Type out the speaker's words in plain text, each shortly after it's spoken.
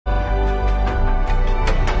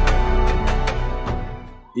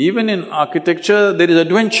Even in architecture, there is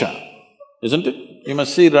adventure, isn't it? You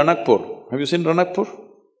must see Ranakpur. Have you seen Ranakpur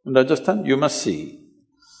in Rajasthan? You must see.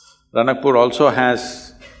 Ranakpur also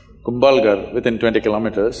has Kumbhalgarh within 20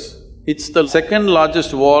 kilometers. It's the second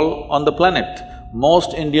largest wall on the planet.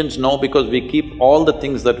 Most Indians know because we keep all the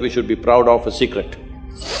things that we should be proud of a secret.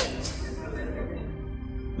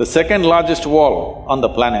 The second largest wall on the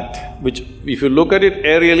planet, which if you look at it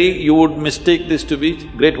aerially, you would mistake this to be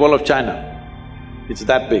Great Wall of China. It's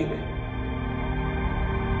that big.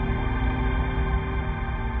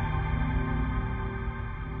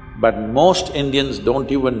 But most Indians don't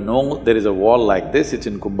even know there is a wall like this, it's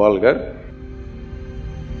in Kumbhalgarh.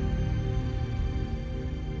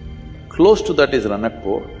 Close to that is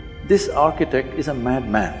Ranakpur. This architect is a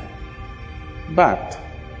madman, but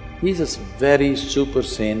he's a very super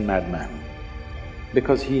sane madman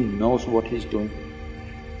because he knows what he's doing.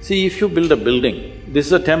 See, if you build a building, this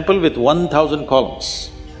is a temple with 1,000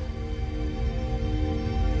 columns.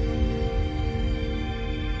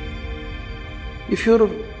 If you're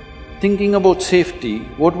thinking about safety,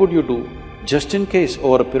 what would you do? Just in case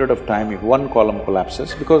over a period of time, if one column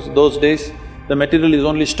collapses, because those days the material is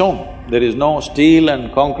only stone, there is no steel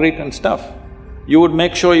and concrete and stuff. You would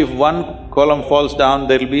make sure if one column falls down,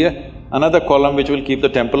 there'll be another column which will keep the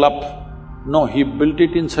temple up. No, he built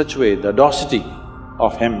it in such way, the audacity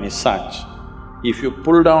of him is such, if you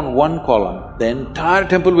pull down one column, the entire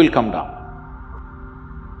temple will come down.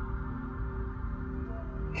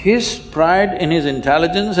 His pride in his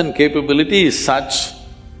intelligence and capability is such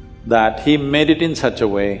that he made it in such a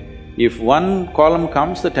way, if one column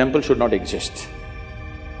comes, the temple should not exist.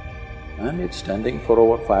 And it's standing for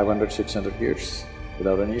over 500, 600 years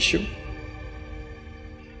without an issue.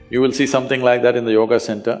 You will see something like that in the yoga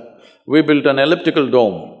center. We built an elliptical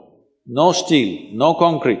dome, no steel, no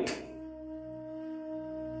concrete.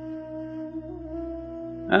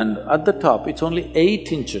 And at the top, it's only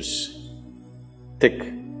 8 inches thick.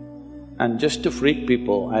 And just to freak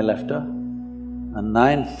people, I left a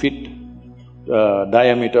 9 feet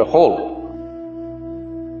diameter hole.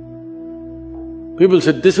 People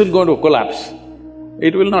said, this will go to collapse.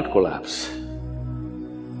 It will not collapse.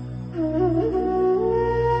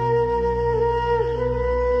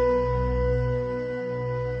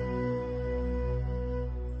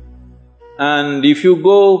 And if you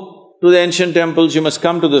go to the ancient temples, you must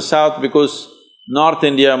come to the south because North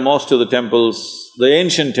India, most of the temples, the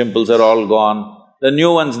ancient temples are all gone. The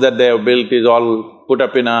new ones that they have built is all put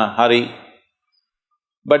up in a hurry.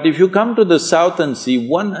 But if you come to the south and see,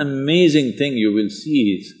 one amazing thing you will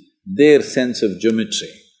see is their sense of geometry.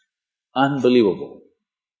 Unbelievable.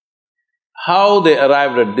 How they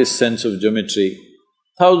arrived at this sense of geometry,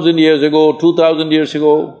 1,000 years ago, 2,000 years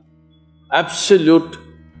ago, absolute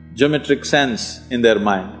geometric sense in their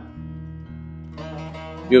mind.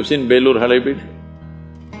 You've seen Belur Halebeedu?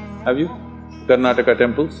 Have you? Karnataka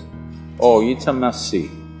temples? Oh, it's a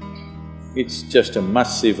must-see. It's just a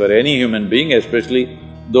must-see for any human being, especially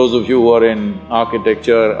those of you who are in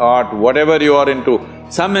architecture, art, whatever you are into.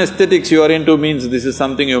 Some aesthetics you are into means this is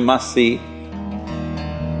something you must see.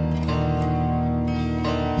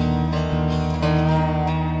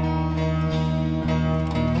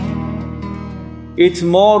 It's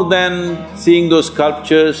more than seeing those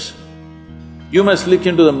sculptures. You must look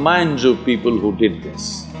into the minds of people who did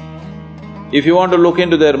this. If you want to look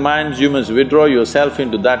into their minds, you must withdraw yourself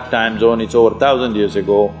into that time zone. It's over 1,000 years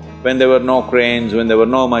ago, when there were no cranes, when there were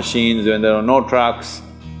no machines, when there were no trucks,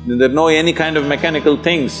 when there were no any kind of mechanical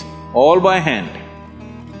things, all by hand.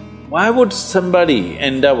 Why would somebody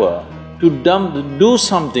endeavor to do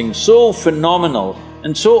something so phenomenal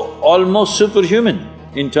and so almost superhuman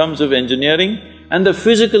in terms of engineering and the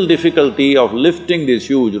physical difficulty of lifting these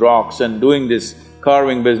huge rocks and doing this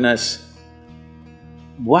carving business?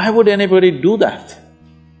 Why would anybody do that?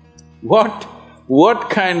 What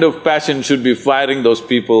kind of passion should be firing those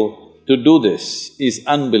people to do this is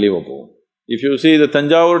unbelievable. If you see the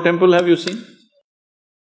Tanjavur temple, have you seen?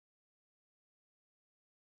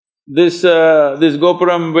 This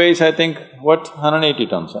Gopuram weighs, I think, what, 180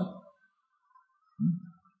 tons, huh?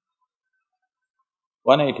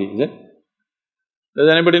 180, is it? Does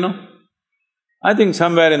anybody know? I think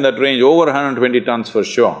somewhere in that range, over 120 tons for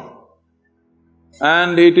sure.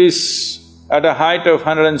 And it is at a height of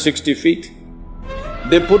 160 feet.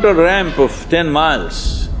 They put a ramp of 10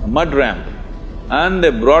 miles, a mud ramp, and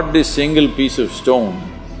they brought this single piece of stone,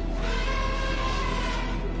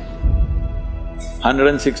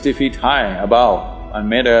 160 feet high above, and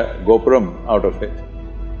made a gopuram out of it,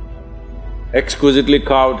 exquisitely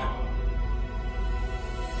carved.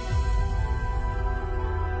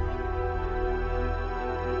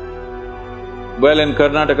 Well, in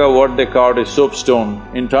Karnataka, what they carved is soapstone.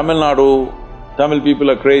 In Tamil Nadu, Tamil people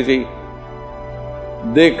are crazy.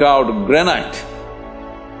 They carved granite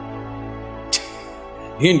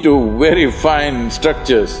into very fine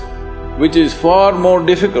structures, which is far more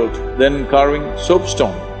difficult than carving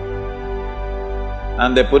soapstone.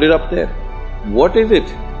 And they put it up there. What is it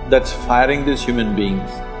that's firing these human beings?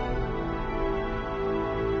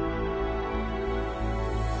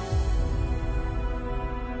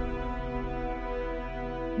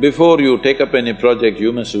 Before you take up any project,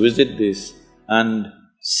 you must visit this and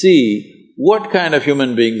see what kind of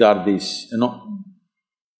human beings are these, you know.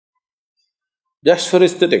 Just for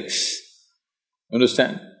aesthetics,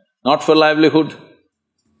 understand? Not for livelihood.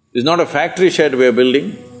 It's not a factory shed we're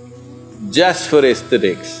building, just for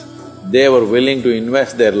aesthetics. They were willing to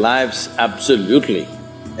invest their lives absolutely,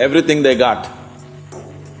 everything they got.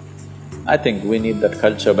 I think we need that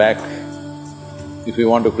culture back if we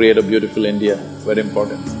want to create a beautiful India, very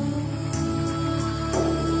important.